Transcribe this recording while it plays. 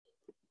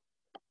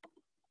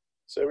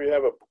say we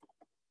have a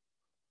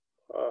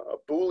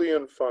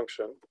Boolean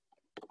function,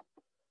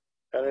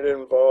 and it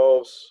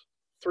involves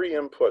 3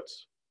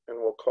 inputs, and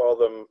we'll call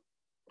them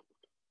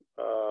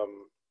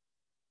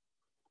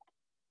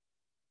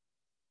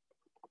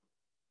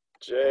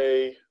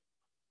J,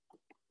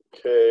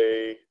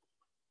 K,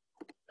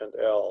 and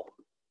L.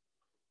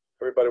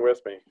 Everybody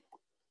with me?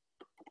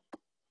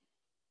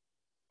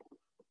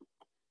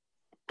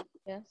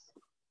 Yes.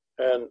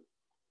 And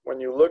when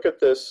you look at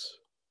this,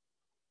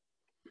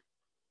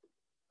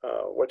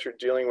 what you're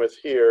dealing with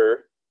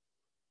here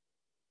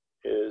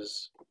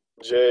is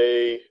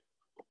J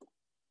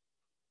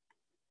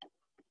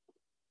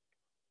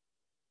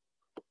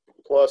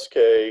plus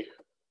K,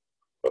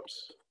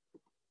 whoops,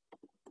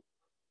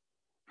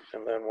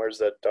 and then where's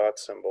that dot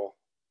symbol?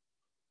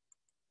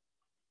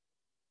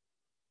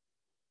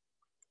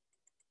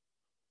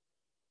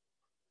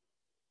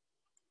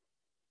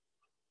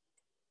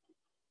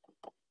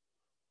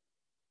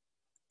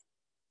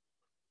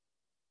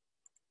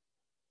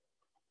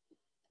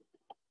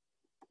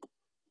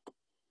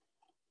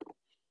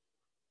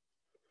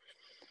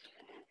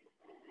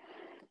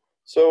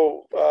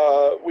 So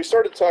we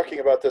started talking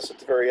about this at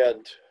the very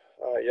end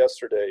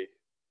yesterday.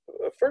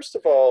 First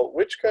of all,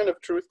 which kind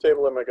of truth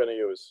table am I going to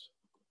use?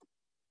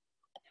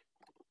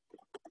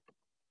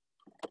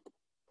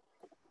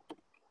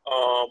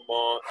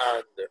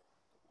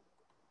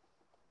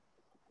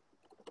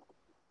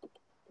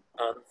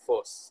 And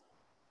false.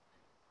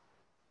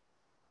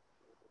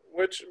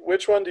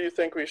 Which one do you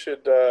think we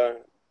should?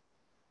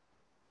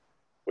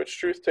 Which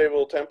truth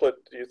table template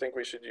do you think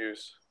we should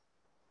use?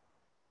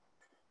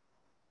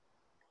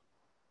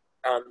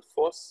 And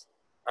false.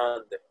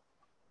 And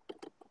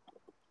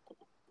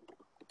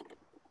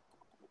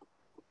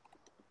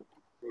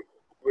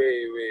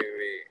wait.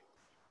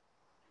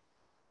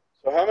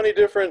 So how many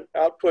different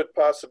output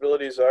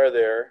possibilities are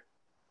there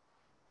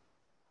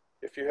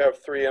if you have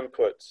 3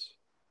 inputs?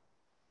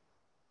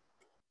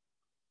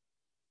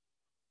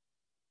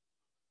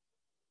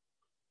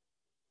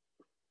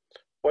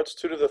 What's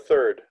 2 to the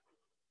third?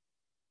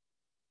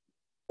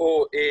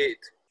 8.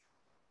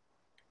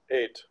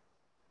 8.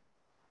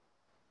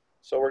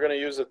 So we're going to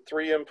use a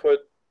 3 input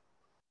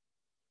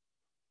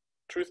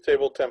truth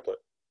table template.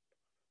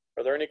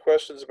 Are there any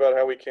questions about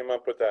how we came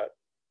up with that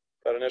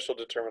initial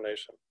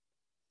determination?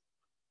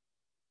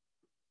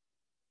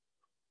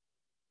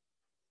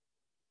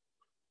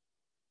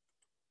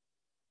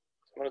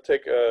 I'm going to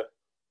take a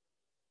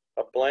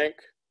blank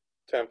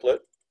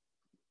template,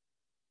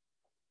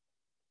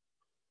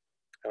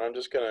 and I'm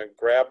just going to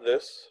grab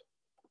this,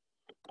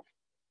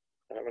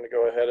 and I'm going to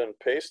go ahead and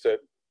paste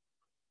it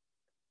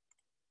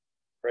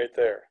right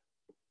there.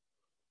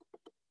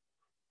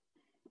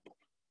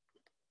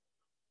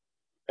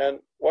 And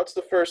what's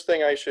the first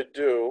thing I should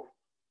do?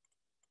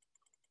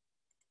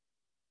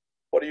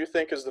 What do you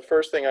think is the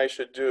first thing I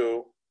should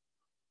do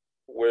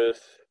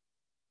with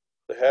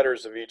the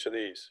headers of each of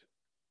these?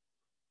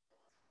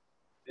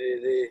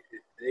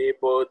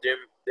 Label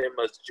them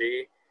as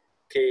J,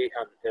 K,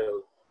 and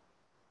L.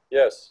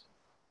 Yes.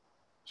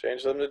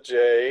 Change them to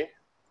J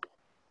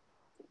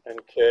and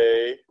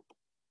K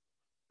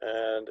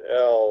and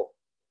L.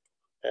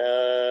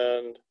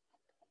 And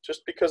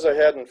just because I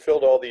hadn't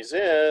filled all these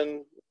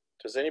in,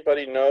 does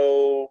anybody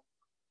know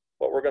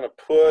what we're going to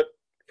put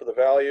for the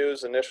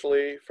values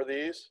initially for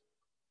these?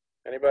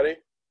 Anybody?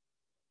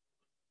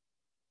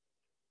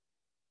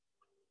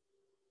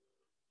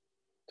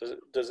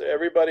 Does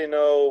everybody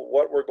know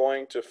what we're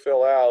going to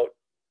fill out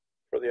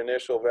for the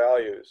initial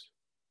values?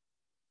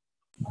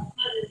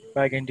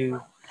 I can do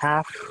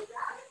half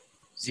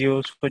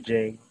zeros for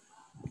J,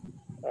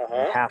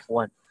 and half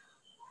 1.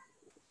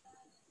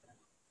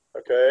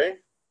 Okay.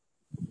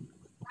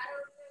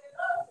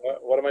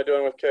 What am I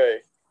doing with K?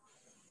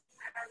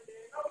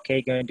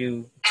 K gonna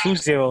do 2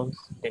 zeros,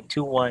 then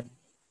 2 1,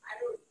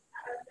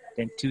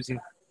 then 2 0.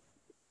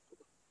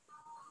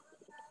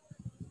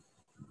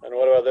 And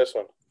what about this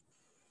one?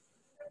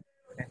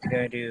 It's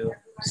gonna do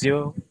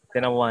 0,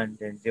 then a 1,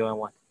 then 0 and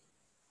 1.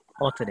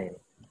 Alternating.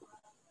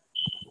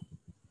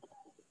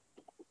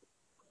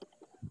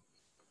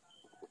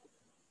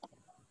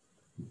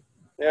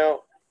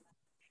 Now,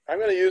 I'm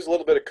going to use a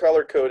little bit of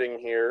color coding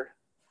here.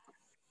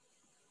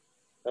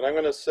 And I'm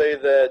going to say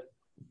that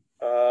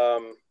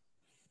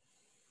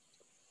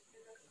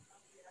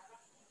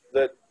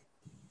that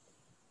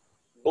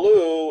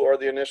blue are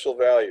the initial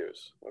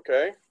values,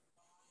 okay?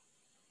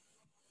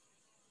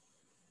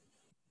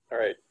 All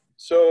right,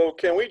 so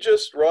can we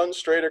just run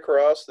straight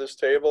across this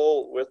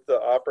table with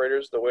the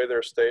operators the way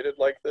they're stated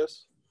like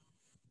this?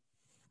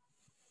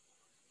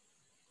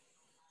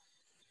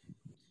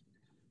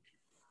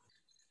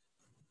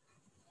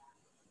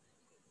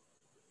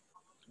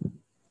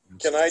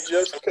 Can I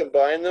just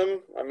combine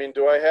them? I mean,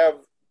 do I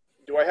have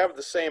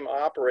the same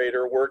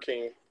operator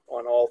working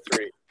on all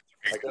 3?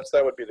 I guess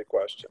that would be the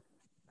question.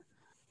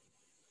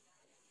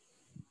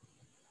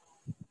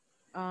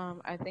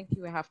 I think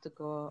you would have to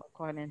go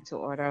according to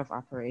order of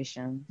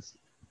operations.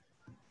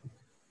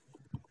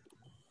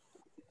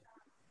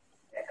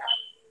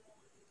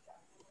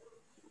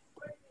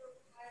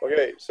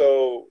 Okay,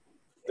 so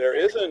there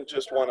isn't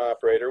just one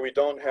operator. We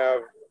don't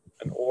have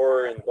an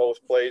or in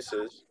both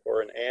places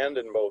or an and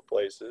in both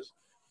places.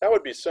 That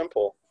would be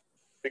simple,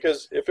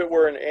 because if it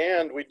were an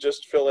and, we'd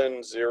just fill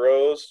in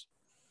zeros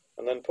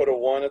and then put a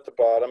 1 at the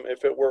bottom.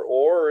 If it were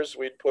ors,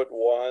 we'd put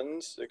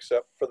ones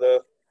except for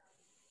the,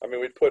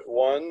 we'd put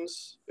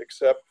ones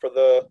except for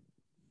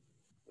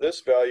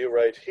this value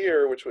right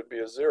here, which would be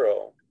a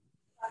 0.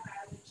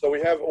 So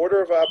we have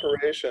order of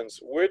operations.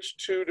 Which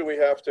two do we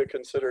have to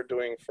consider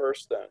doing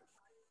first then?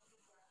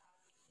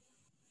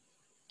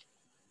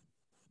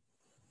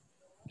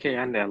 K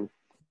and L.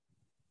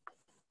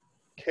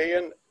 K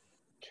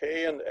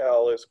and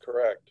L is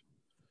correct,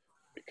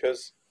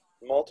 because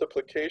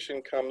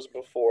multiplication comes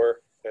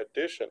before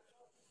addition.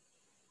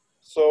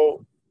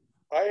 So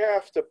I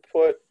have to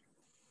put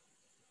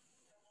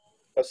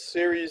a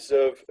series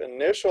of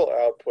initial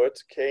outputs,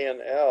 K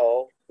and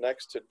L,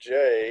 next to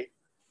J,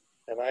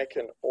 and I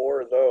can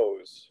OR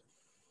those.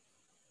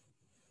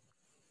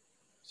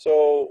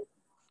 So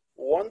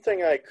one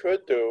thing I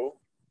could do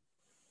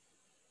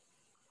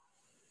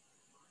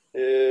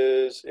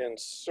is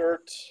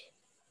insert.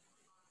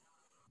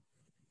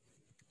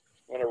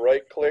 I'm going to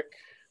right click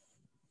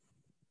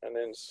and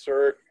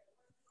insert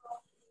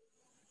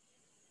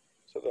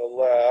to the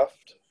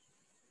left.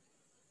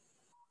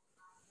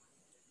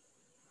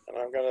 And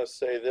I'm going to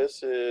say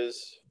this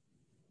is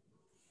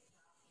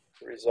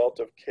the result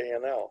of K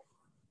and L.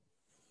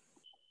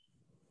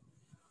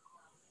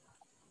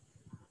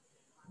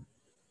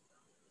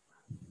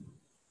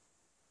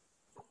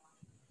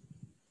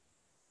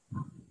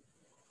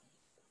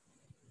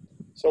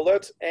 So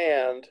let's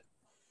AND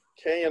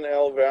K and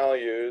L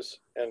values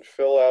and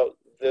fill out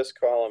this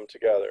column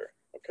together,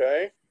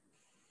 okay?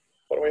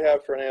 What do we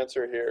have for an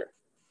answer here?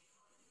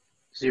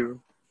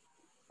 0,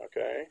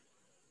 Okay.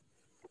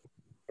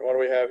 And what do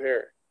we have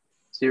here?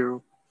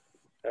 0,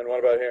 And what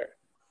about here?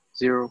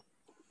 0,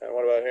 And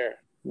what about here?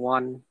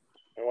 1,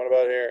 And what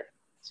about here?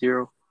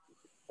 0,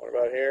 What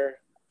about here?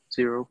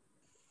 0,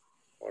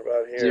 What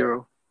about here?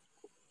 0,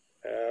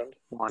 And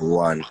 1.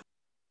 1.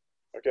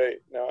 okay,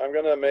 now I'm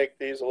going to make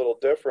these a little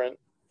different.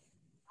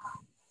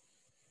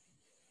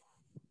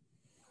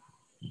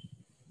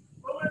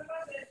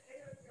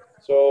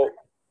 So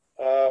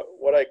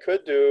what I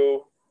could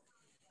do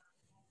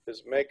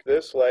is make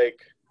this like,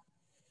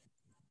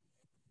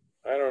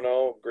 I don't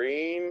know,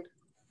 green,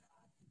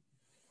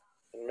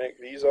 and make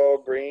these all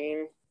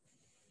green.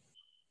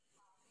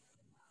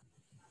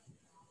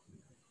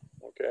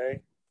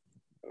 Okay,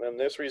 and then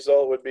this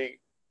result would be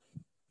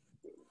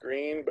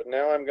green, but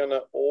now I'm going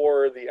to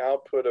OR the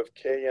output of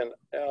K and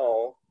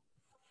L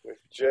with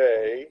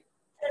J.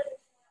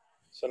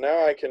 So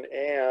now I can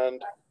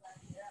AND,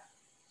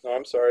 no,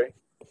 I'm sorry,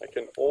 I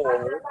can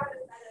OR.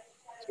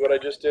 See what I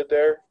just did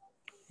there?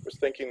 I was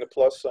thinking the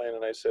plus sign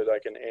and I said I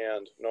can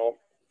AND. No,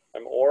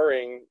 I'm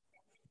ORing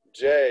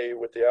J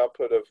with the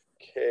output of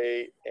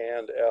K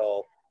and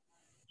L.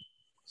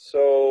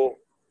 So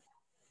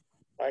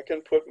I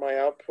can put my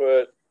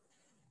output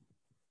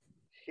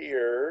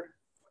here.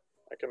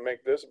 I can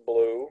make this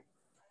blue,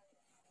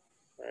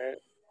 right?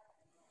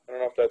 I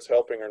don't know if that's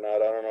helping or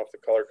not. I don't know if the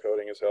color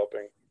coding is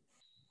helping.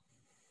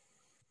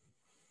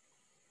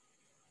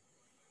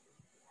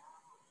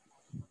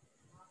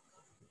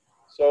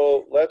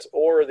 So let's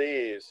OR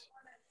these.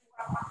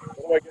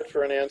 What do I get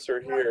for an answer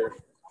here?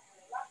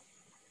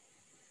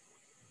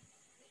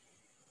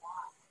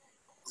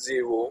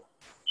 0,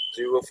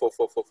 0 for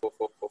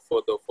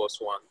the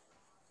first one.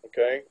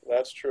 Okay,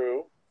 that's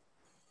true.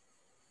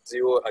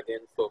 0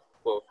 again for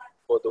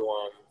the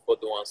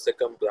one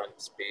second blank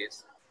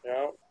space.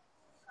 Yeah.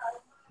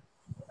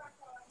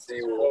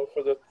 0, So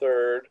for the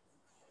third,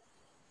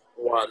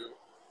 1,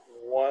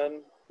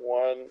 1,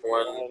 1, 1,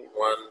 1,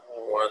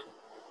 1.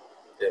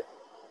 Yeah.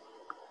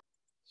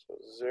 So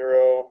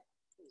 0,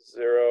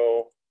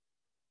 0,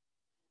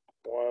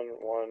 1,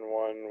 1, 1,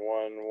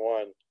 1,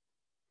 1.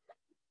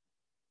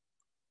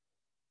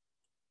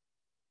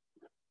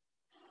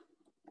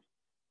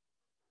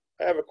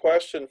 I have a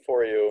question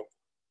for you.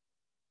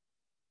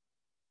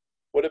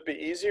 Would it be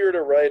easier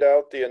to write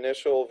out the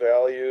initial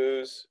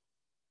values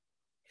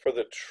for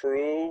the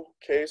true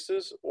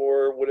cases,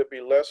 or would it be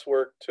less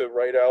work to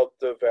write out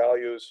the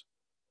values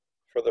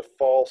for the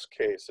false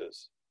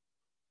cases?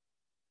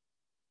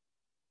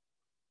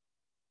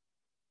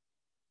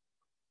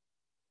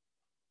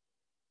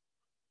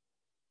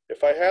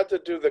 If I had to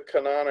do the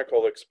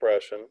canonical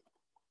expression,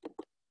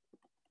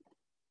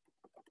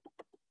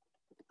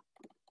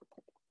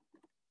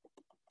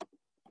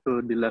 So it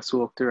would be less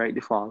work to write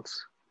the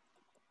false.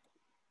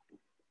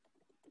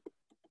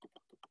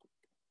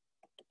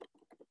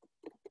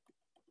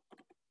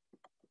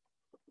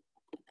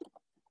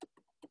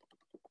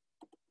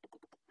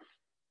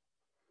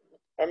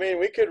 I mean,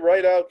 we could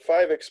write out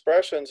 5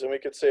 expressions and we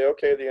could say,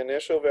 okay, the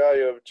initial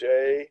value of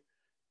J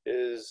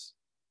is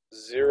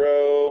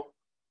 0,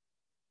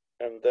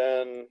 and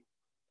then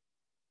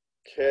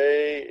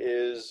K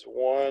is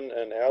 1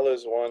 and L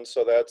is 1,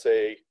 so that's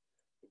a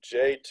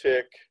J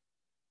tick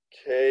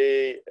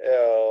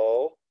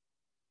KL.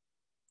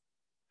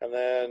 and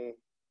then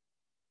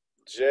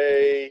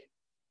J,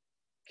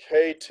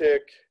 K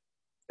tick,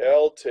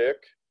 L tick,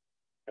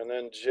 and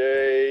then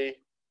J,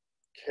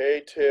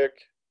 K tick,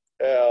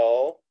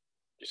 L.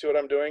 You see what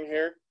I'm doing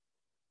here?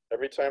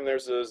 Every time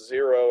there's a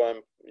 0,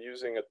 I'm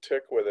using a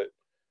tick with it.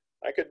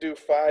 I could do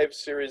 5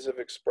 series of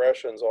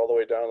expressions all the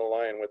way down the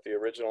line with the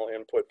original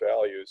input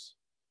values.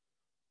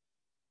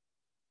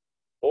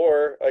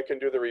 Or I can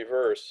do the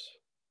reverse.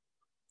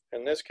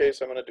 In this case,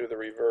 I'm going to do the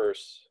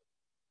reverse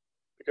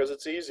because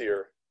it's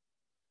easier.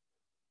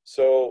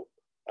 So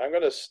I'm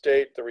going to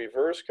state the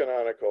reverse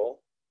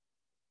canonical,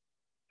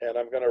 and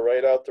I'm going to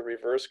write out the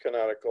reverse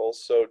canonical.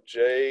 So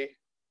J,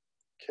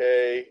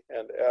 K,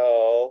 and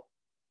L,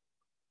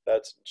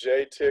 that's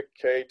J tick,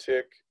 K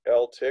tick,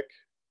 L tick,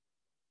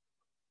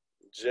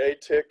 J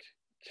tick,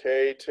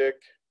 K tick,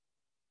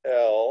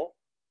 L,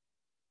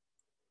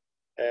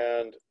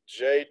 and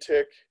J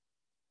tick,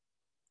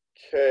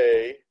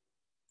 K,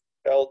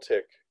 L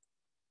tick.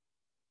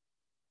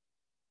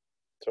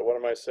 So what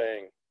am I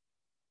saying?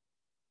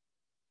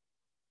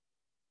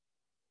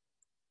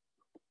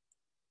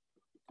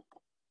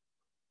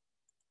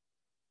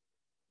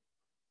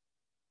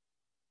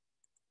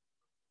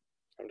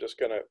 I'm just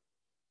going to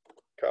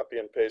copy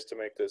and paste to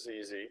make this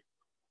easy.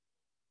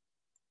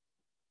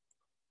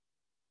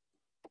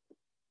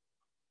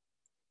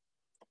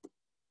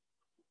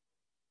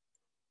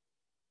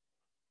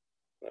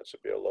 That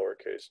should be a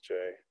lowercase j.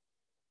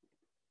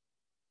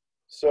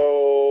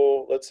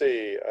 So let's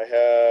see, I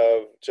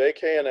have J,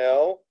 K, and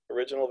L,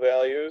 original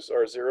values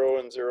are 0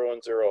 and 0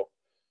 and 0.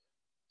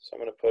 So I'm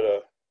going to put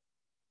a,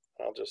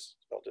 I'll just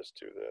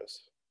do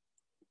this.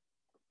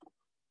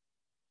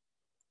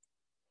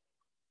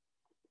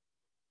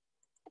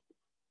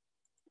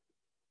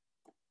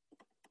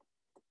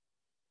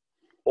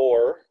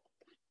 Or,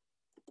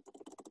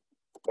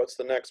 what's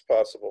the next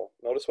possible?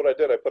 Notice what I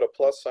did, I put a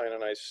plus sign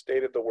and I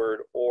stated the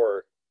word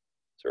or.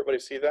 Does everybody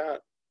see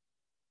that?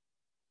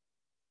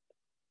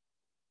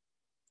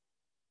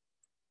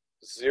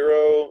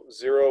 0,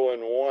 0,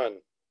 and 1.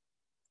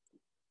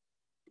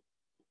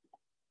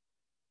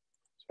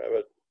 So I have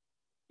a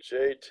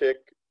J tick,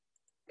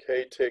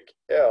 K tick,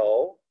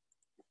 L,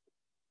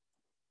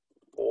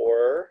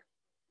 or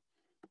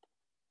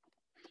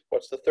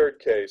what's the third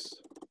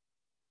case?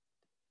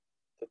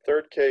 The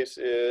third case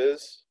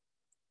is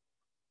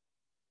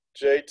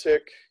J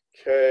tick,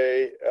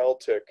 K, L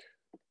tick.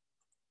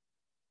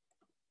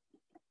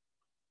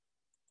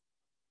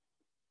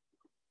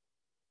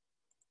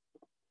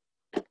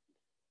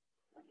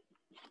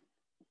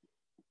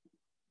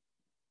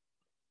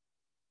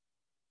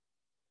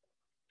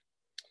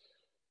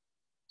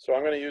 So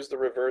I'm going to use the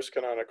reverse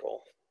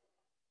canonical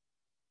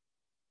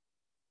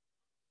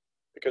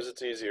because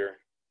it's easier.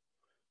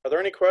 Are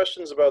there any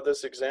questions about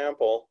this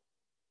example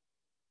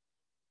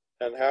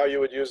and how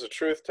you would use a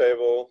truth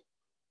table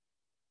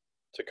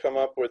to come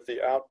up with the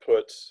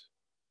outputs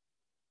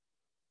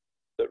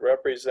that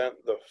represent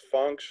the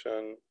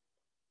function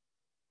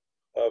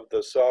of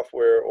the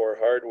software or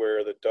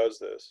hardware that does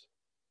this?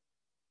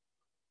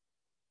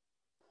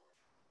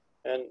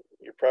 And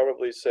you're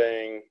probably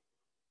saying,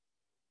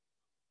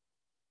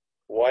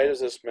 why does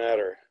this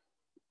matter?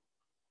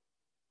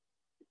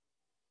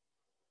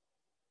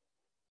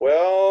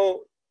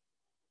 Well,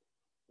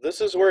 this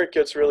is where it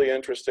gets really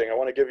interesting. I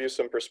want to give you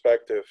some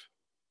perspective.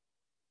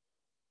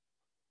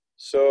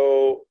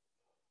 So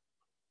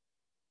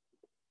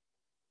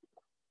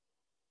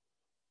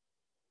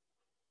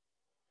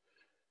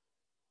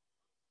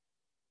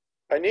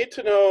I need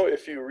to know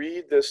if you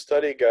read this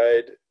study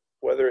guide,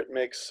 whether it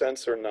makes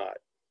sense or not.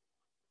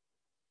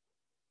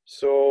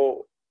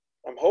 So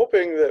I'm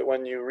hoping that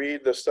when you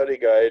read the study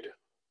guide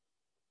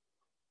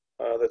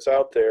that's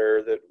out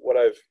there, that what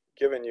I've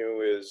given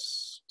you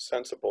is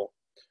sensible.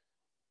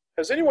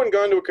 Has anyone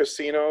gone to a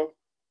casino?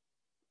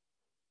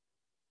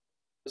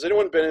 Has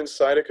anyone been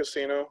inside a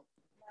casino?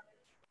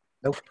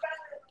 Nope.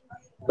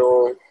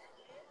 No.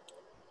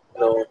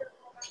 No.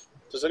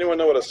 Does anyone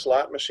know what a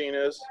slot machine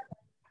is?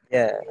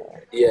 Yeah.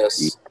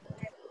 Yes.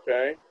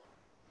 Okay.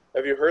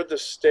 Have you heard the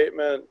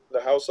statement,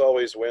 the house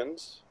always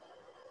wins?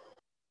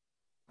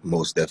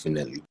 Most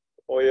definitely.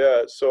 Oh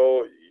yeah,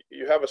 so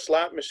you have a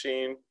slot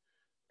machine,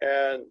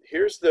 and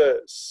here's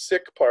the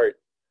sick part.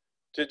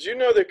 Did you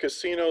know that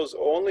casinos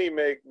only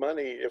make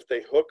money if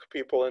they hook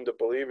people into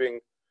believing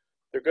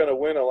they're going to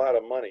win a lot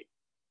of money?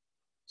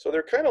 So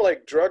they're kind of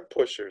like drug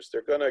pushers.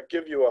 They're going to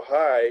give you a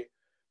high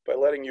by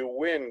letting you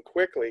win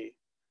quickly,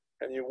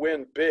 and you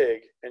win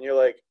big, and you're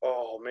like,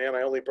 oh man,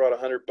 I only brought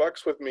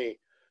 $100 with me.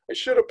 I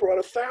should have brought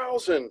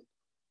 1,000.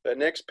 The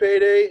next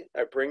payday,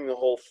 I bring the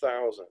whole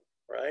 1,000,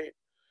 right?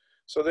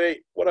 So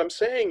what I'm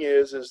saying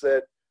is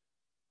that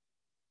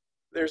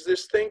there's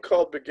this thing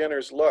called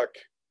beginner's luck,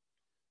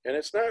 and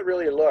it's not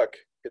really luck,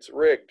 it's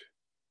rigged.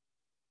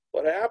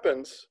 What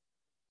happens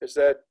is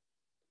that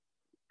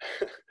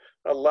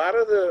a lot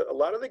of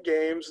the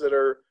games that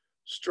are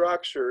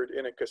structured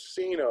in a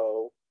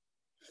casino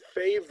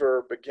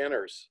favor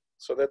beginners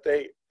so that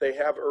they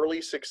have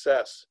early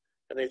success,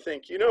 and they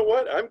think, you know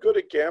what, I'm good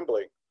at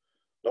gambling.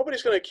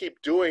 Nobody's going to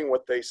keep doing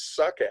what they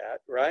suck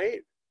at,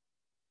 right?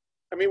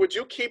 I mean, would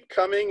you keep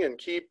coming and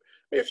keep,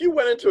 if you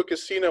went into a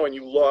casino and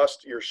you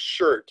lost your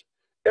shirt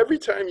every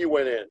time you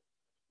went in,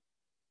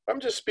 I'm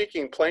just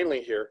speaking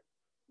plainly here,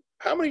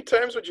 how many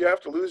times would you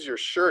have to lose your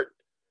shirt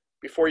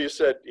before you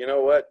said, you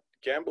know what,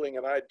 gambling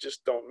and I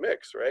just don't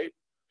mix, right?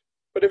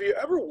 But have you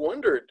ever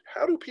wondered,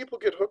 how do people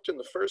get hooked in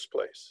the first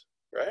place,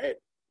 right?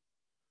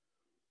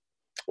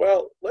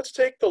 Well, let's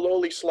take the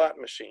lowly slot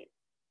machine.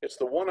 It's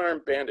the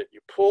one-armed bandit.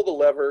 You pull the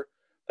lever,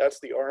 that's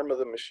the arm of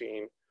the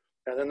machine,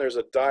 and then there's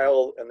a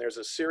dial and there's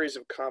a series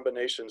of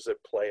combinations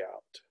that play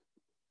out.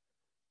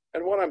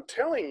 And what I'm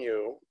telling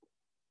you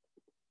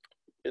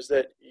is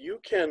that you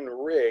can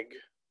rig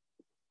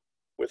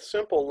with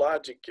simple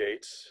logic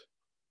gates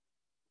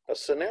a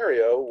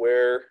scenario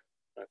where,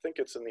 I think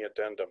it's in the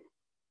addendum,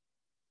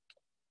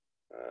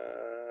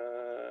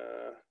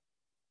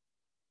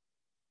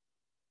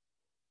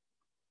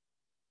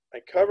 I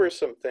cover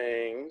some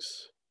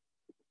things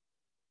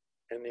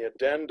in the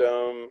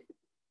addendum.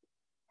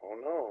 Oh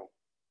no,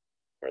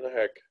 where the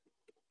heck?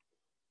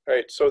 All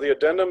right, so the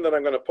addendum that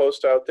I'm going to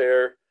post out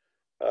there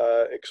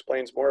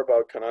explains more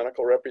about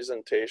canonical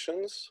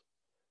representations,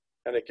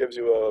 and it gives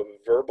you a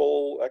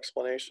verbal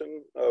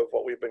explanation of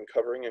what we've been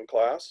covering in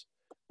class.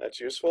 That's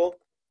useful.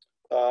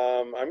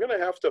 I'm going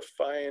to have to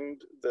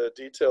find the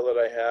detail that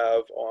I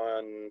have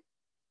on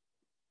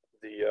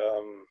the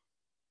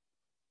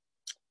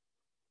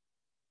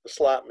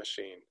slot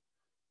machine.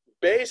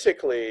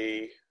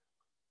 Basically,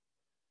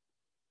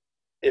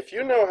 if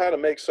you know how to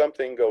make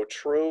something go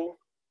true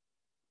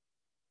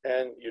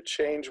and you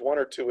change one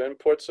or two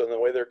inputs and the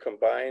way they're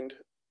combined,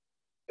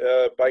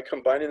 by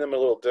combining them a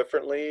little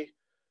differently,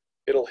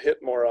 it'll hit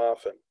more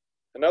often.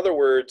 In other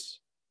words,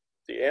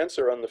 the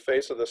answer on the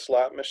face of the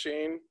slot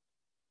machine,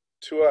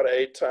 2 out of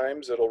 8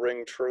 times it'll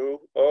ring true.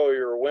 Oh,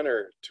 you're a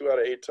winner 2 out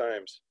of 8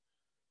 times.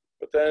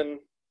 But then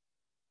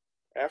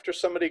after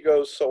somebody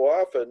goes so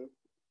often,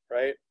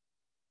 right,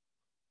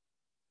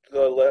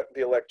 the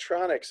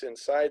electronics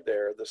inside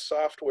there, the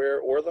software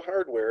or the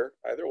hardware,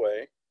 either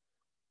way,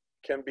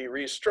 can be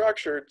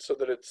restructured so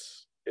that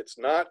it's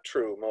not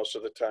true most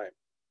of the time.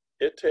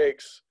 It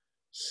takes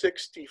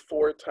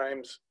 64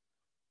 times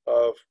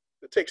of,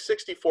 it takes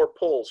 64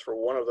 pulls for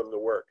one of them to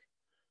work.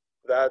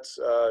 That's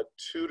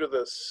 2 to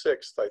the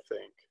 6th, I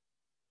think.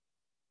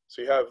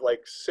 So you have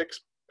like 6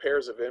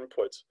 pairs of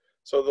inputs.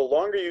 So the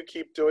longer you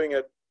keep doing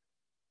it,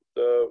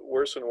 the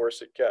worse and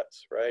worse it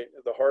gets, right?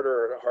 The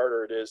harder and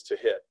harder it is to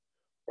hit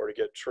or to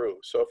get true.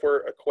 So if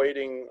we're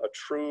equating a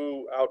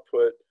true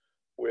output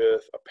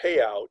with a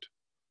payout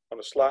on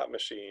a slot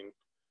machine,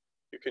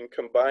 you can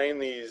combine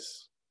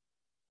these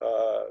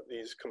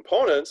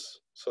components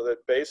so that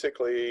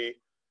basically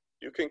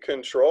you can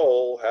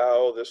control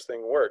how this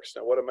thing works.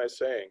 Now, what am I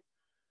saying?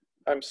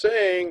 I'm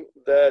saying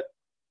that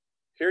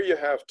here you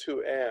have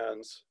 2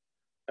 ands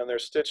and they're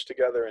stitched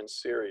together in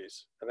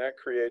series, and that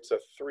creates a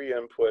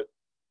 3-input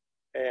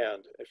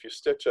and. If you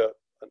stitch a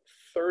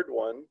third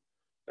one,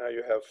 now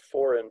you have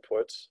 4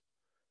 inputs,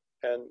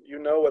 and you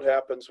know what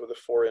happens with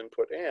a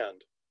 4-input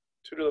and.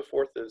 2 to the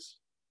 4th is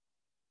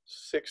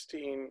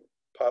 16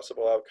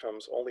 possible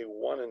outcomes. Only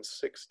 1 in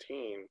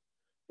 16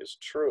 is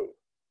true,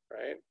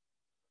 right?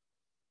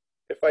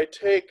 If I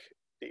take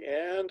the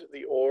and,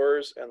 the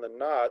ors, and the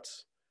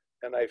nots,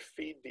 and I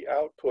feed the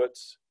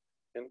outputs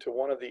into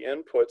one of the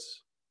inputs,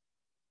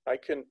 I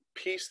can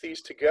piece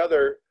these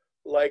together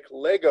like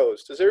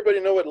Legos. Does everybody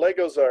know what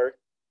Legos are?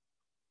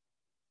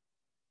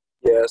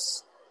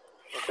 Yes.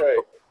 Okay.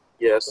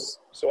 Yes.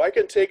 So I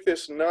can take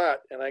this not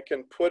and I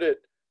can put it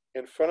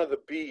in front of the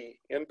B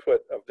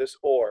input of this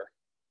OR.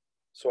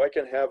 So I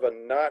can have a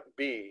not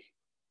B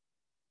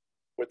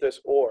with this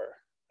OR.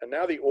 And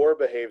now the OR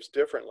behaves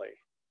differently.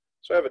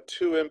 So I have a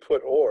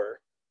 2-input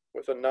OR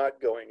with a not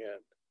going in.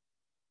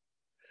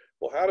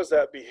 Well, how does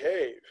that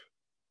behave?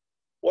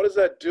 What does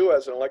that do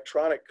as an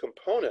electronic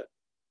component?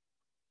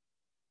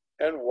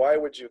 And why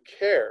would you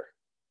care?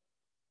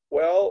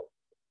 Well,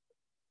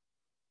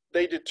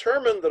 they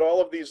determined that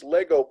all of these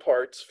Lego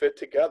parts fit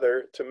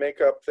together to make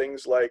up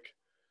things like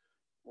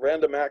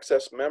random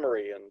access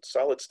memory and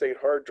solid state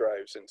hard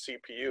drives and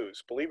CPUs.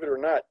 Believe it or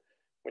not,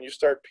 when you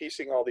start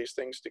piecing all these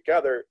things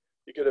together,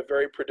 you get a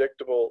very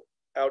predictable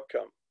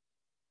outcome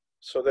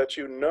so that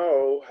you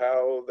know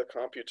how the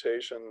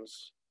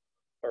computations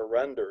are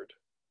rendered.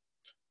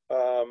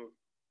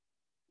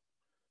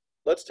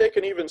 Let's take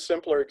an even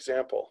simpler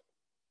example.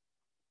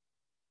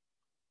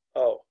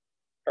 Oh,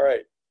 all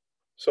right.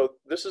 So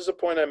this is a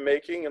point I'm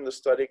making in the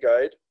study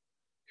guide.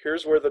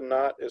 Here's where the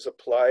not is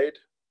applied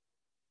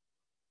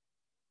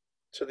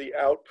to the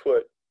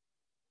output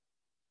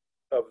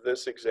of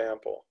this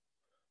example.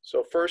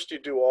 So first you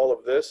do all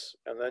of this,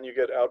 and then you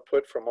get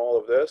output from all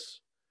of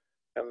this,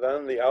 and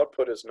then the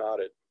output is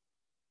knotted.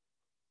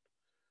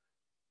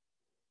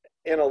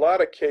 In a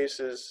lot of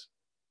cases,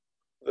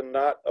 the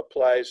not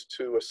applies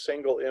to a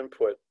single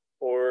input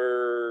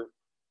or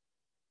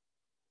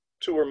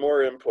 2 or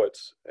more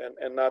inputs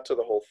and not to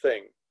the whole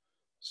thing.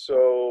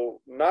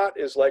 So not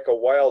is like a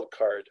wild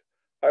card.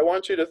 I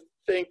want you to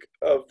think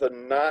of the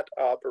not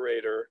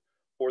operator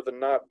or the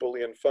not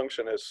Boolean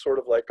function as sort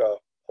of like a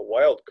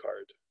wild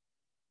card.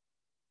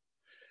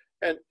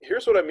 And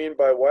here's what I mean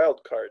by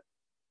wild card.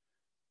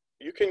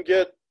 You can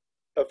get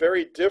a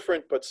very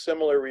different but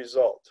similar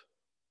result.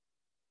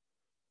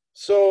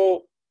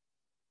 So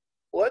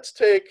let's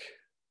take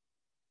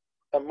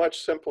a much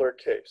simpler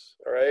case,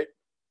 all right?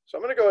 So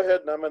I'm going to go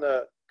ahead and I'm going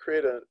to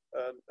create a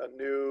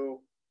new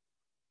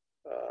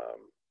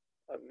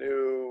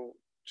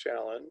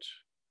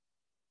challenge.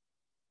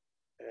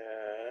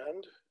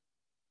 And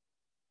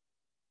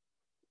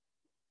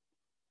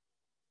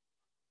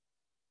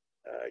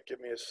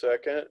give me a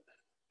second.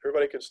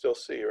 Everybody can still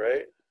see,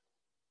 right?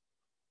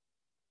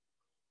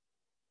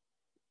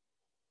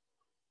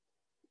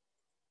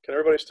 Can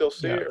everybody still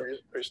see? Yeah. Are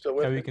you still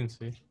with Yeah, me? we can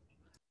see.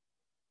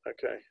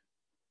 Okay.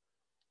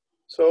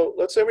 So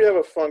let's say we have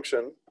a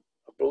function,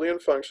 a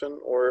Boolean function,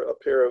 or a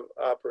pair of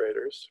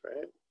operators,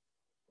 right?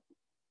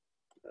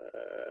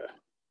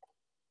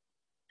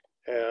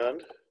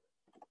 And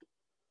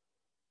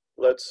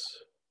let's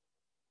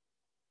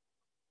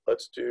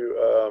do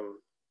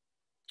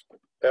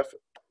f.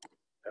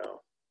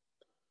 Now,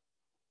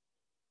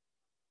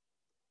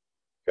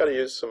 got to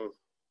use some.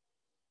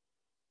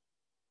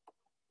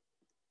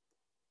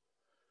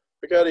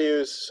 We got to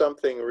use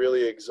something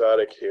really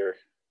exotic here.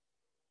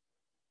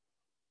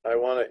 I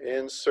want to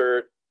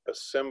insert a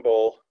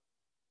symbol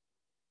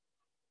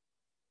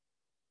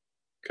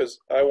because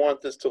I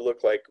want this to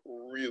look like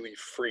really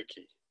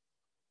freaky.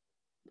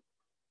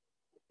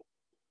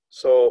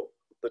 So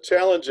the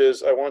challenge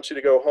is I want you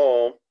to go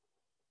home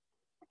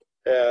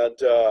and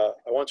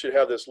I want you to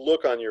have this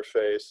look on your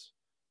face,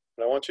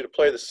 and I want you to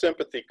play the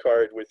sympathy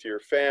card with your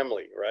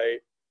family, right?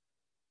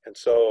 And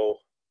so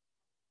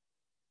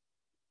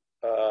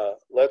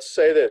let's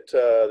say that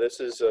this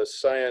is a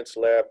science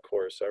lab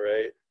course, all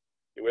right?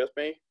 You with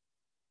me?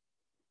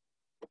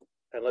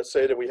 And let's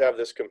say that we have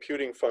this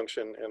computing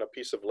function and a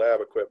piece of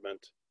lab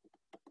equipment,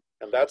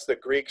 and that's the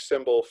Greek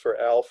symbol for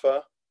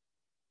alpha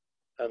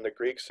and the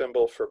Greek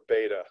symbol for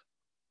beta.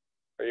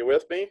 Are you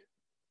with me?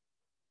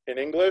 In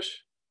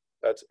English,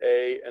 that's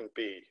A and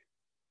B.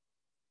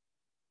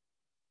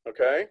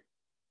 Okay?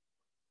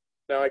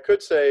 Now I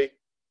could say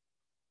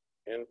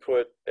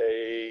input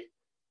A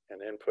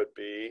and input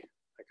B.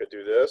 I could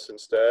do this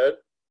instead.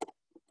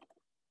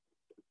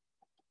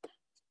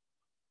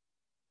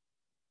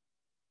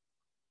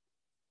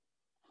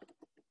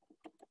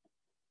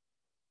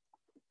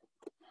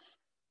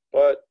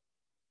 But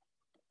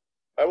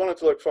I want it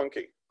to look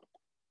funky.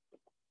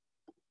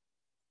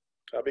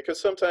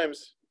 Because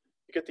sometimes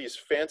you get these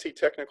fancy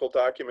technical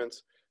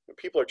documents and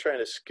people are trying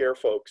to scare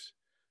folks.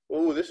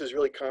 Ooh, this is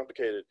really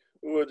complicated.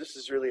 Ooh, this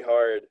is really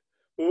hard.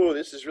 Ooh,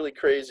 this is really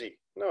crazy.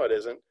 No, it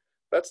isn't.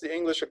 That's the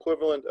English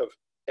equivalent of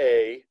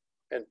A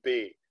and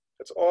B.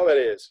 That's all that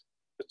is.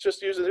 It's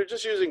just they're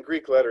just using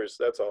Greek letters,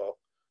 that's all.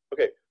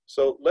 Okay,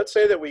 so let's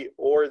say that we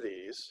OR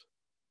these.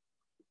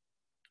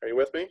 Are you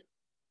with me?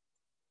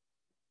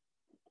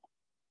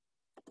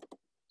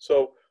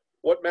 So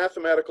what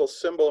mathematical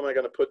symbol am I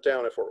going to put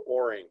down if we're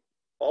ORing?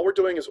 All we're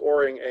doing is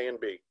ORing A and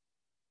B.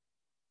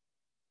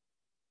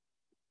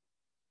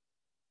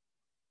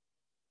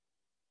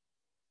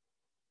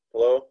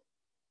 Hello?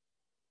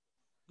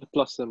 The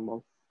plus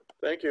symbol.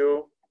 Thank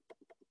you.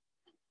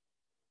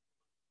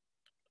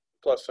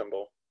 Plus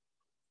symbol.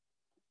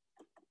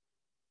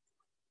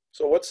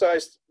 So what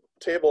size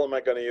table am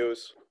I going to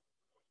use?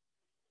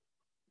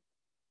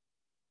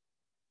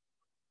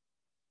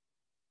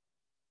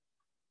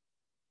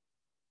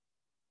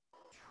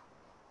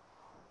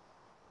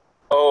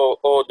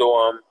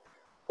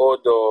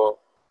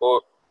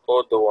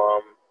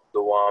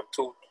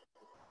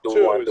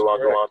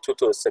 Two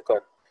to the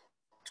second.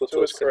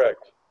 Two is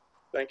correct.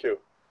 Thank you.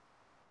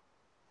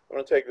 I'm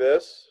going to take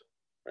this,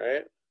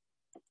 right?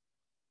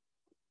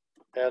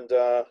 And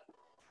I'm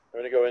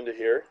going to go into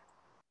here.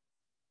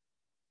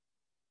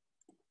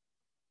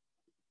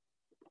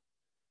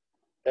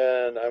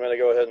 And I'm going to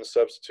go ahead and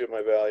substitute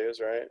my values,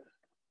 right?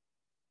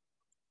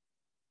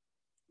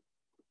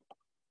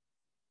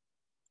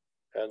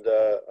 And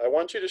I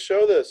want you to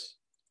show this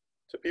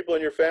to people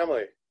in your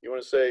family. You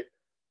want to say,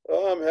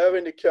 oh, I'm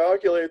having to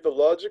calculate the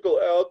logical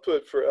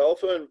output for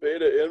alpha and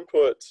beta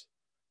inputs.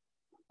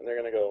 And they're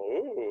going to go,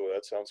 ooh,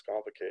 that sounds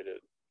complicated.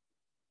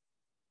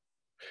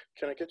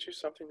 Can I get you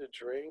something to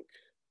drink?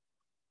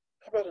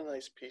 How about a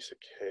nice piece of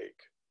cake?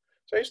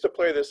 So I used to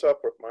play this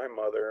up with my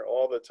mother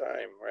all the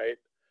time, right?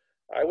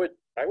 I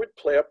would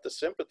play up the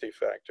sympathy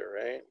factor,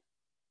 right?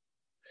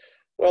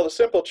 Well, the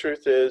simple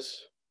truth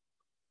is,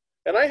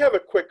 and I have a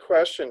quick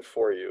question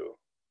for you.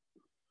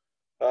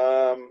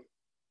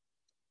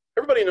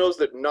 Everybody knows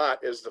that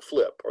not is the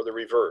flip or the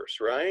reverse,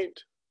 right?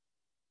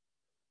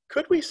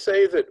 Could we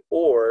say that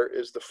OR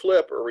is the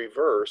flip or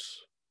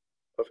reverse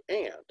of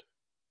AND?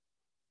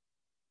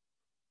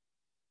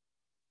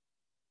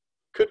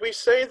 Could we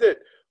say that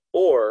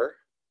OR,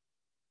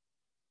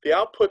 the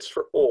outputs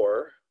for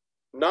OR,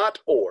 not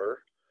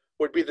OR,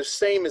 would be the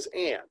same as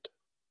AND,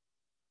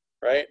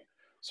 right?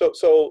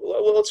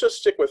 let's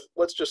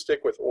just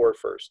stick with OR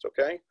first,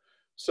 okay?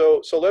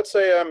 So let's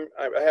say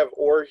I have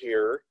OR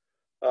here.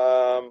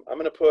 I'm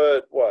going to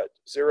put what,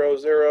 0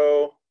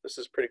 0. This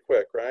is pretty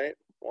quick, right?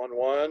 1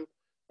 1,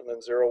 and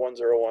then 0 1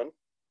 0 1.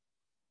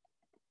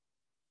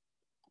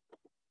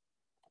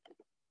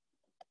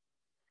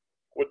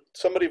 Would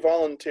somebody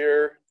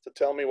volunteer to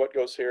tell me what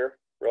goes here,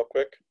 real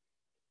quick?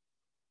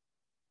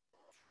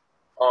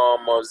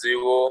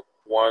 0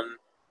 1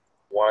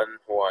 1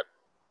 1.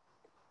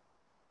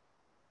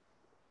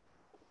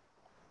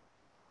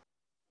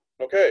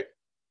 Okay.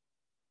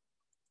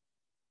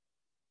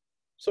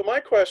 So my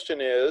question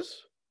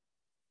is,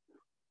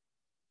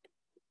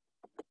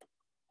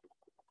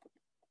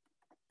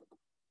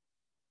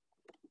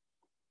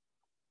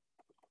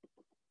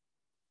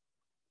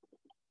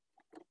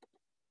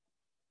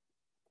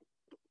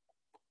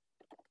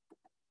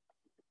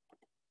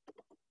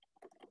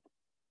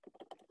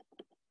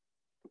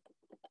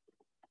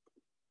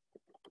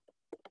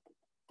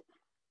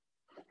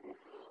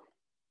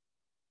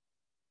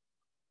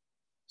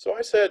 so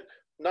I said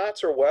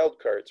knots are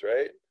wildcards,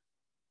 right?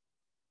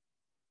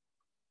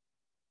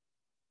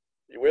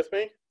 You with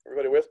me?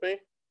 Everybody with me?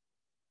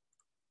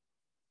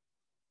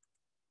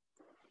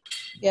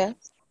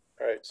 Yes.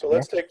 All right, so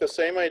let's take the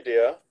same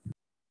idea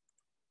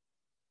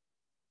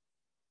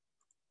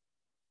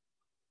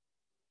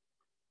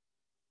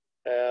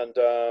and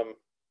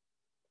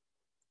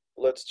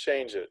let's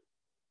change it.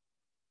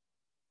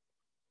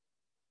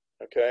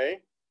 Okay,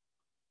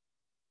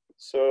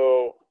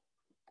 so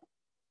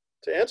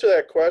to answer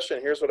that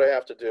question, here's what I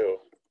have to do.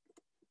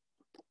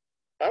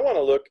 I want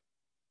to look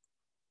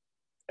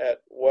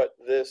at what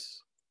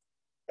this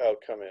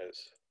outcome is.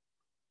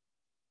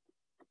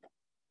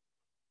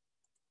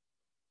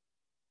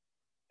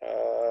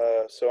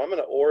 So I'm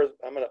going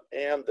to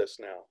AND this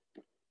now.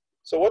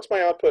 So what's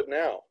my output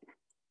now?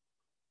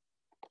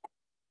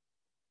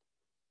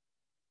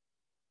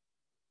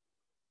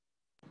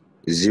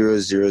 Zero,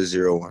 zero,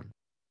 zero, one.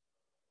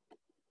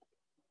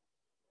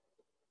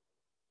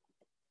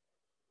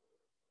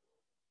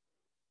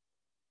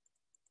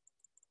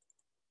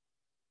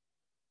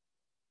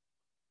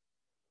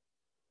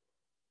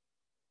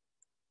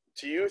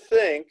 Do you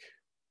think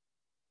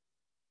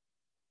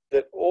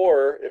that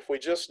OR, if we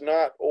just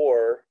not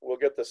OR, we'll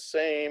get the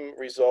same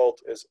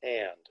result as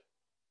AND?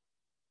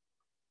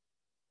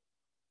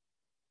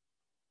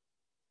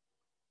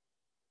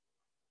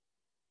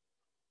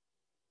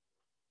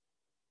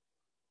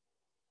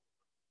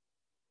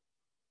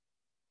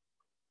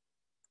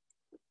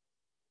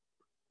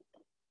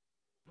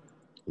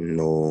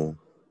 No.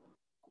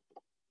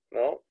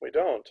 No, we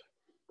don't.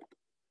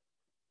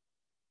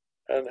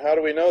 And how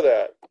do we know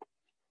that?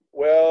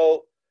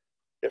 Well,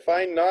 if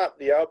I not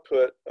the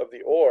output of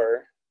the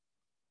OR,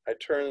 I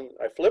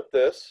flip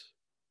this.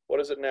 What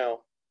is it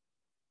now?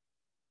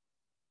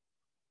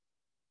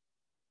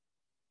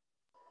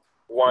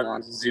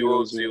 1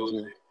 0 0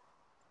 0. And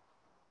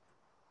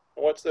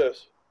what's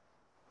this?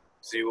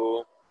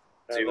 0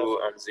 0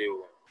 and 0.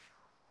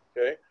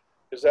 Okay.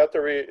 Is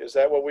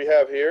that what we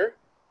have here?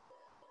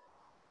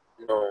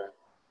 No.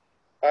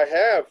 I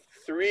have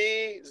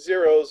 3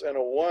 zeros and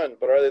a 1,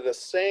 but are they the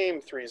same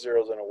 3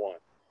 zeros and a 1?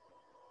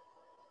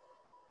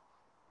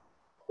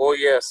 Oh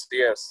yes,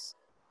 yes.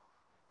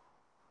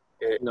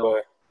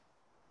 No.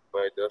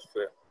 But that's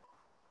fair.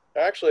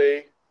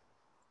 Actually,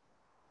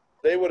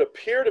 they would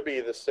appear to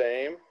be the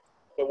same,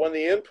 but when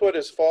the input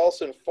is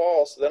false and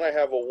false, then I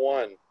have a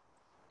 1.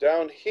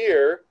 Down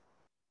here,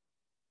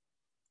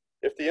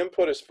 if the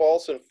input is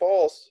false and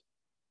false,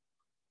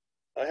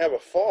 I have a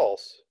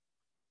false.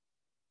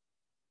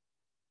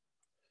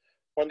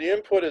 When the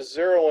input is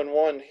 0 and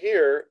 1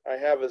 here, I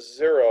have a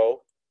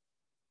 0.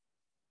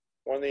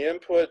 When the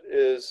input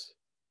is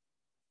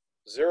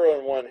 0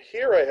 and 1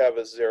 here, I have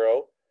a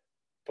 0.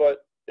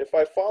 But if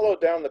I follow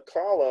down the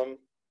column,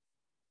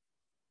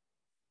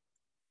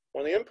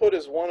 when the input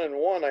is 1 and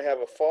 1, I have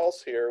a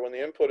false here. When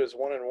the input is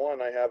 1 and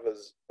 1, I have a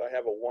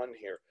 1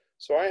 here.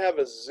 So I have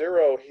a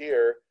 0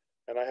 here,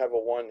 and I have a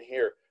 1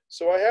 here.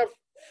 So I have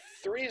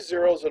 3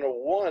 zeros and a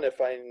 1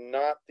 if I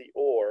not the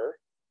OR,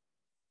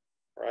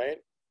 right?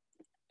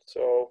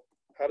 So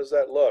how does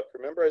that look?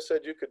 Remember I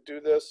said you could do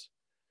this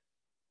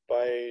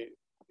by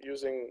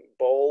using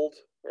bold,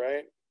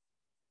 right?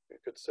 You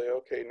could say,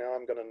 okay, now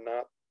I'm going to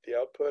not the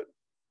output.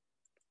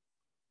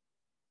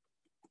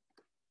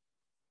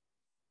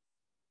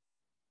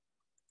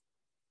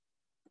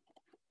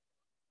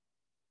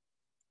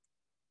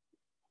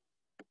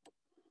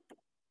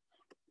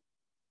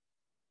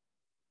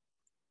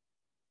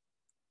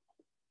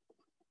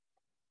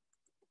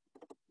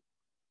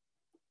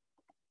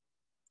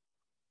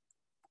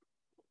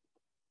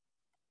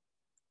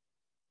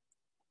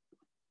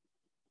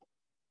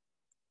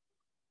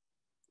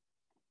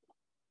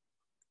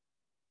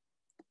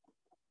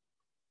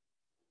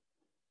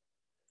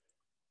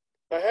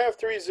 I have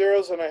 3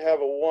 zeros and I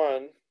have a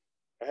 1.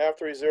 I have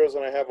 3 zeros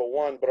and I have a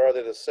 1, but are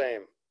they the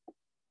same?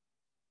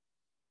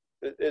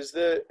 Is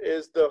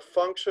the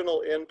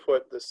functional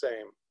input the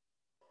same?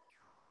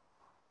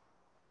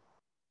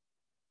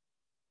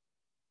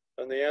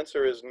 the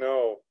answer is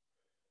no.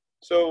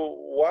 So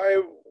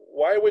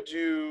why would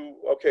you,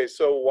 okay,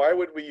 so why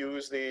would we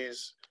use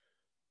these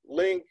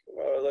link,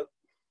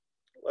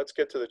 let's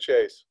get to the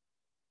chase.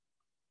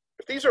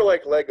 If these are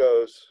like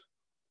Legos,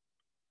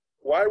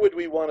 why would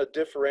we want to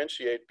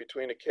differentiate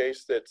between a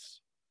case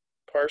that's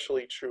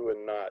partially true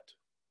and not?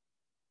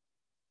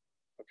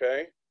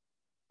 Okay?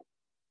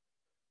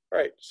 All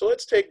right, so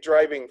let's take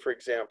driving, for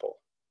example.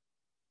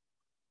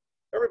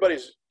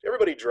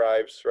 Everybody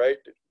drives, right?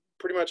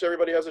 Pretty much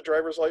everybody has a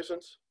driver's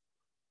license?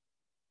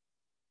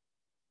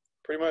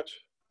 Pretty much?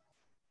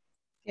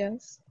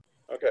 Yes.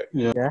 Okay.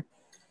 Yeah.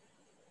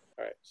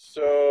 All right,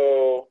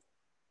 so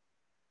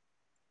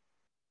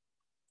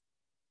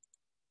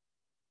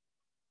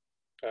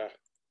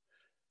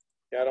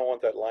yeah, I don't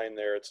want that line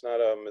there. It's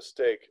not a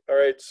mistake. All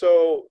right,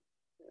 so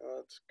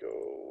let's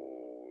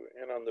go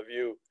in on the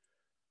view.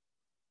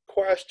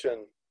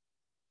 Question.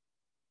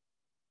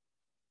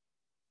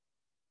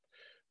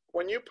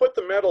 When you put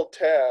the metal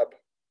tab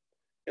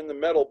in the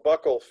metal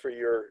buckle for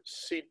your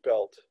seat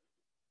belt,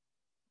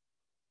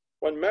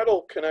 when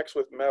metal connects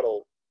with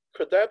metal,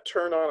 could that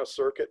turn on a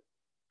circuit?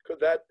 Could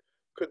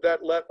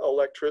that let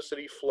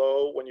electricity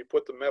flow when you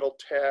put the metal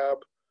tab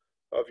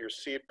of your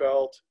seat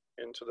belt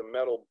into the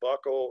metal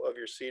buckle of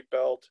your seat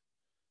belt?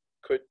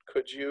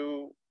 Could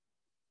you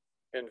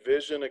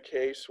envision a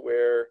case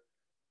where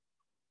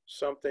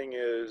something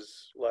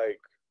is like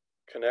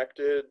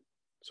connected,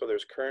 so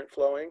there's current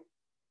flowing?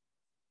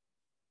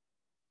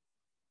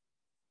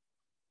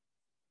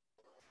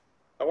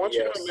 I want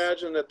you to Yes.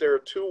 imagine that there are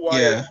two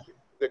wires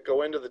that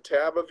go into the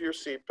tab of your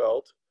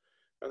seatbelt,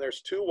 and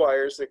there's two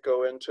wires that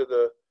go into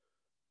the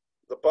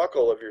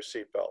buckle of your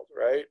seatbelt,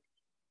 right?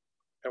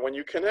 And when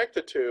you connect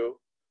the two,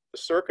 the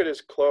circuit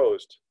is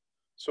closed,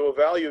 so a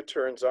value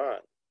turns on.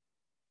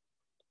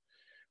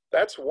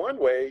 That's one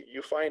way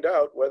you find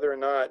out whether or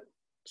not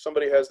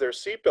somebody has their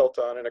seatbelt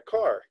on in a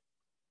car.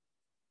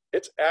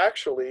 It's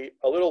actually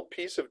a little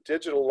piece of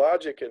digital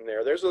logic in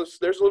there. There's a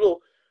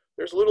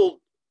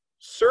little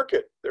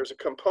circuit. There's a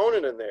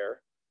component in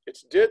there.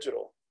 It's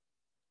digital.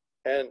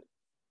 And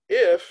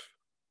if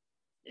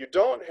you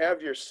don't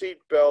have your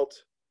seatbelt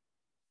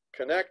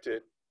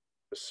connected,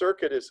 the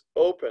circuit is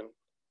open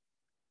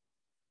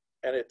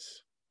and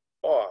it's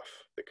off.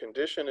 The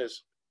condition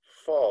is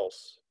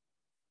false.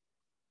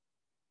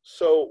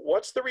 So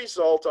what's the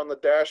result on the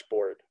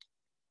dashboard?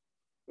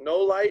 No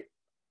light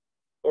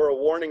or a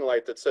warning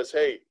light that says,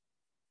 hey,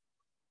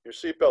 your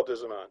seatbelt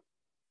isn't on?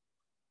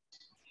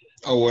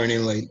 A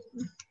warning light.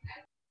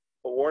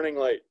 A warning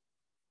light.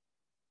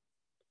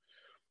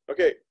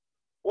 Okay,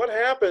 what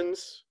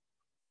happens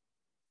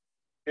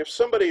if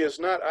somebody is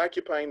not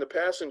occupying the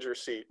passenger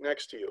seat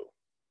next to you?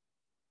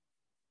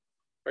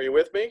 Are you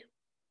with me?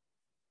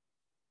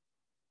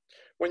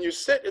 When you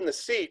sit in the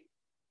seat,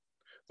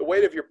 the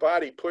weight of your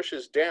body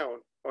pushes down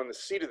on the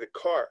seat of the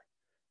car,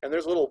 and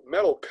there's a little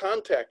metal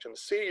contact in the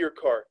seat of your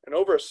car, and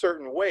over a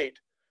certain weight,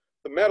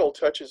 the metal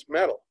touches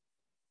metal.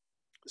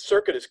 The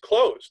circuit is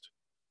closed.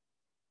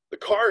 The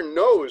car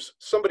knows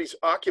somebody's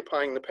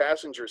occupying the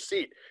passenger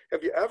seat.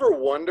 Have you ever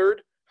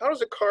wondered, how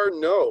does a car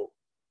know,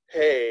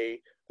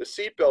 hey, the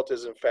seatbelt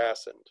isn't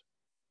fastened?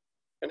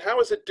 And how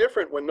is it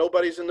different when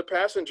nobody's in the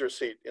passenger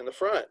seat in the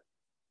front?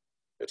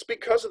 It's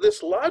because of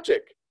this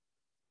logic.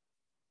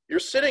 You're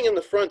sitting in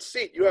the front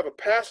seat. You have a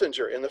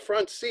passenger in the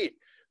front seat.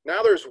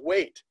 Now there's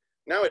weight.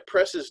 Now it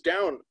presses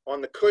down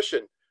on the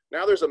cushion.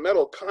 Now there's a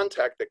metal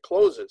contact that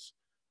closes.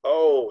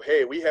 Oh,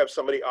 hey, we have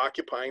somebody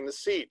occupying the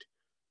seat.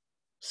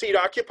 Seat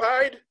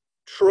occupied?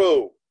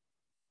 True.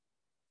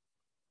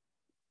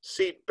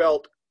 Seat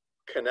belt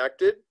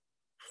connected?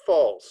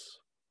 False.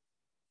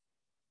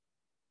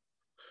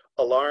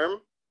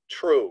 Alarm?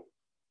 True.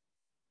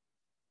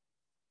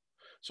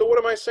 So what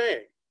am I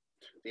saying?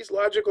 These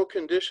logical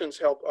conditions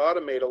help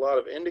automate a lot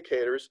of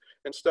indicators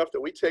and stuff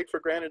that we take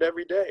for granted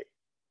every day.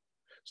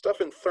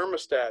 Stuff in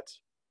thermostats,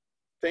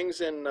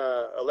 things in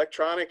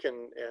electronic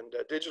and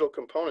digital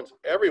components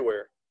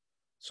everywhere.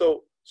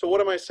 So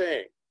what am I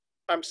saying?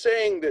 I'm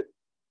saying that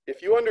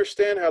if you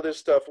understand how this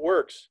stuff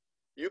works,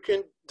 you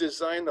can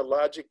design the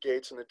logic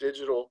gates and the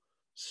digital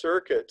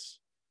circuits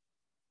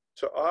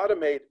to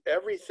automate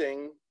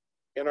everything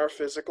in our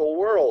physical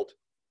world.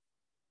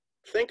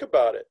 Think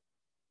about it.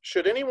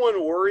 Should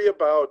anyone worry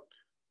about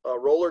a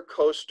roller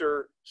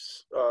coaster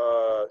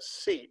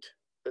seat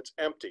that's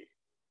empty?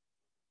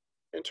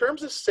 In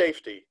terms of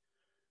safety,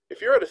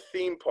 if you're at a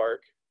theme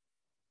park,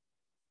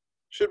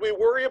 should we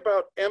worry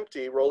about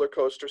empty roller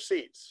coaster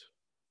seats?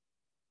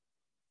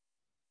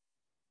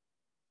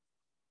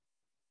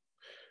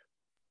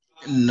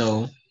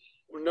 No.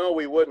 No,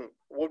 we wouldn't.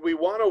 Would we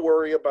want to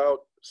worry about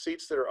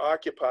seats that are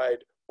occupied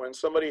when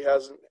somebody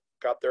hasn't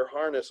got their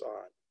harness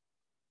on?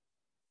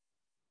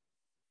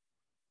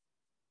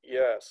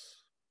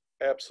 Yes,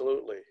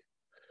 absolutely.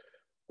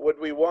 Would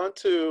we want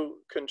to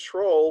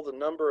control the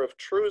number of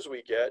trues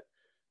we get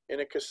in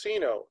a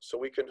casino so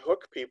we can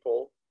hook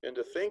people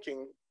into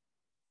thinking,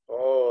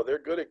 oh, they're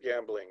good at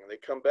gambling, and they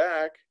come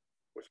back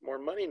with more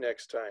money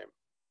next time?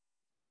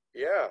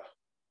 Yeah.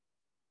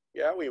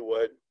 Yeah, we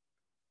would,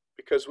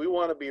 because we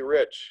want to be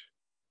rich.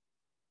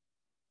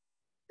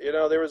 You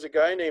know, there was a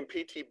guy named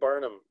P.T.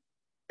 Barnum,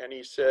 and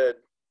he said,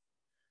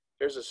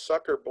 there's a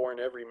sucker born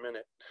every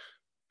minute.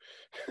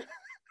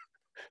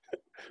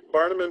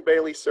 Barnum and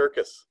Bailey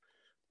Circus.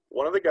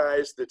 One of the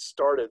guys that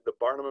started the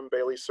Barnum and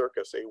Bailey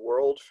Circus, a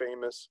world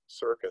famous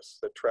circus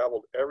that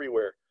traveled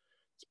everywhere.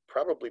 It's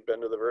probably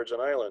been to the Virgin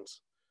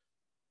Islands.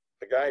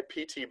 The guy,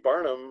 P.T.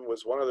 Barnum,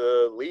 was one of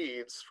the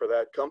leads for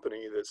that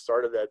company that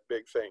started that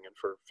big thing. And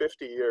for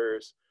 50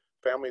 years,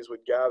 families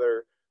would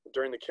gather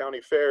during the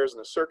county fairs and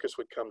the circus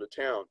would come to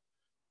town.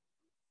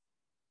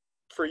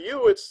 For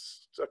you,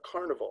 it's a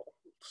carnival.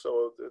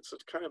 So it's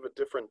kind of a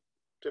different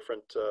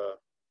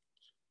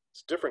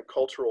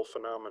cultural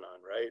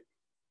phenomenon, right?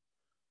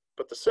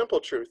 But the simple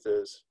truth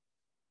is,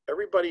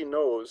 everybody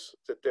knows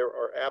that there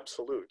are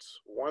absolutes,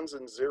 ones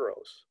and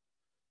zeros.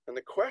 And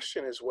the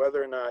question is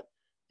whether or not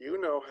you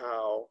know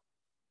how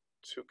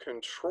to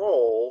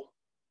control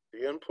the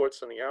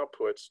inputs and the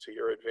outputs to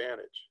your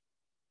advantage.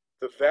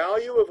 The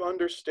value of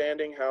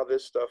understanding how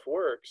this stuff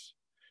works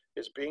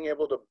is being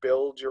able to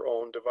build your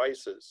own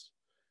devices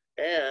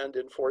and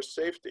enforce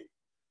safety.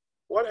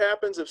 What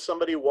happens if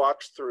somebody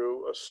walks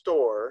through a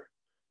store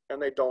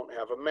and they don't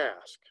have a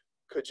mask?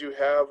 Could you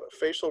have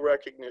facial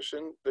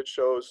recognition that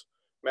shows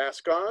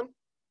mask on?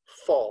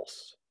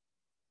 False.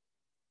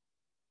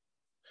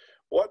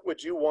 What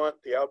would you want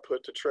the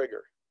output to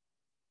trigger?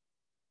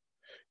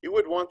 You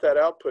would want that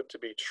output to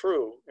be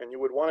true, and you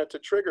would want it to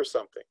trigger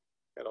something,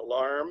 an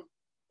alarm,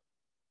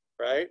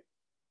 right?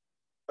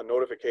 A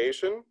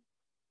notification,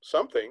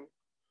 something.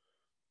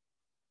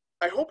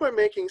 I hope I'm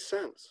making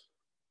sense.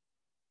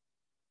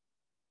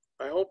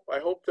 I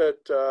hope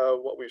that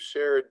what we've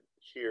shared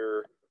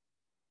here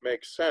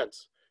makes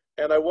sense.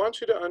 And I want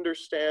you to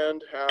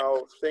understand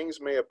how things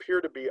may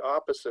appear to be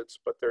opposites,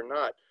 but they're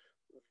not.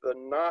 The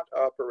not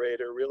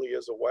operator really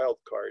is a wild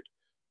card.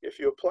 If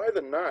you apply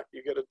the not,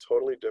 you get a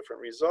totally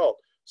different result.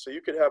 So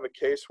you could have a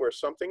case where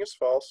something is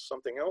false,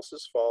 something else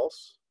is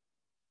false,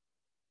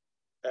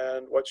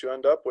 and what you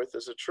end up with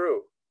is a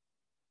true.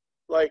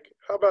 Like,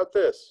 how about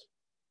this?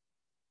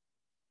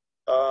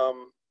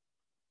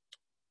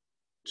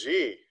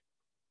 Gee,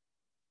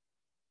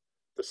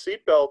 the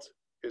seatbelt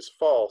is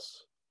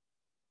false.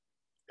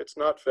 It's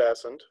not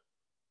fastened.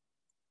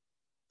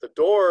 The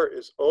door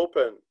is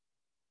open.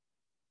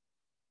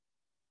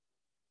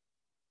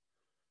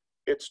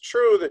 It's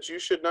true that you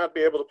should not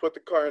be able to put the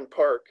car in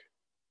park.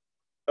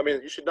 I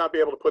mean, you should not be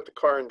able to put the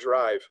car in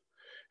drive.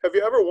 Have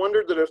you ever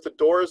wondered that if the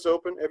door is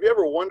open, have you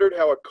ever wondered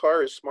how a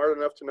car is smart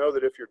enough to know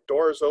that if your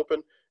door is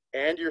open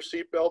and your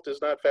seatbelt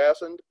is not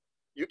fastened,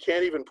 you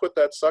can't even put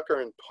that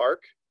sucker in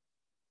park,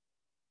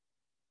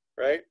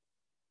 right?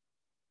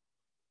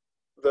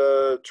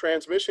 The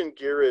transmission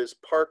gear is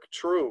park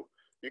true.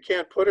 You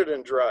can't put it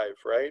in drive,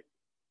 right?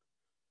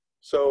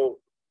 So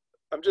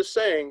I'm just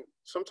saying,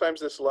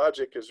 sometimes this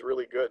logic is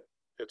really good.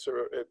 It's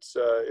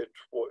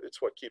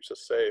what keeps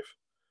us safe.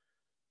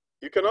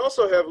 You can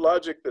also have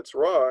logic that's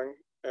wrong,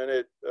 and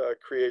it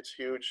creates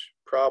huge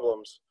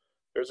problems.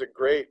 There's a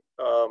great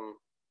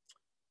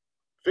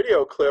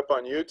video clip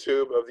on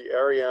YouTube of the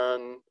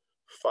Ariane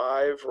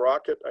 5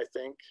 rocket, I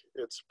think.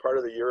 It's part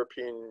of the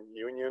European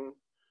Union,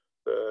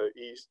 the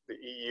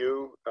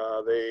EU.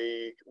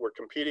 They were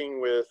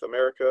competing with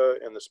America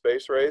in the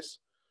space race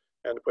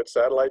and to put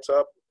satellites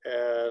up,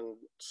 and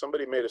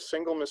somebody made a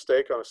single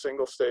mistake on a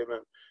single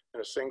statement in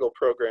a single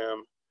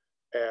program,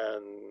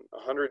 and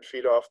 100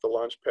 feet off the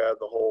launch pad,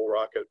 the whole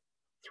rocket,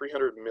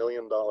 $300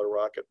 million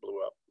rocket,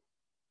 blew up.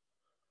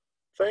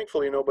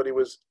 Thankfully, nobody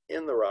was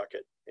in the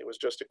rocket. It was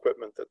just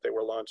equipment that they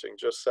were launching,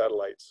 just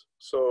satellites.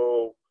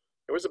 So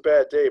it was a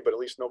bad day, but at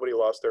least nobody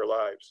lost their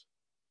lives.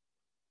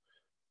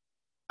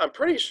 I'm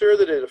pretty sure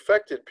that it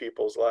affected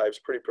people's lives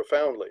pretty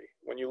profoundly.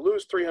 When you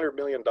lose $300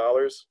 million,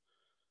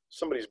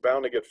 somebody's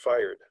bound to get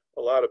fired.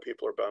 A lot of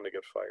people are bound to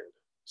get fired.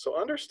 So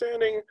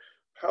understanding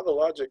how the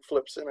logic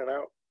flips in and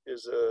out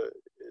is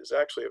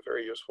actually a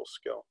very useful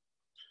skill.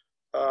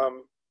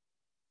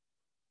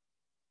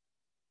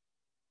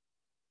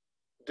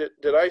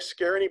 Did I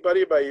scare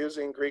anybody by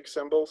using Greek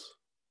symbols?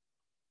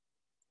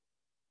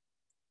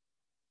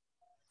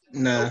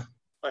 Nah.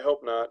 I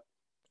hope not.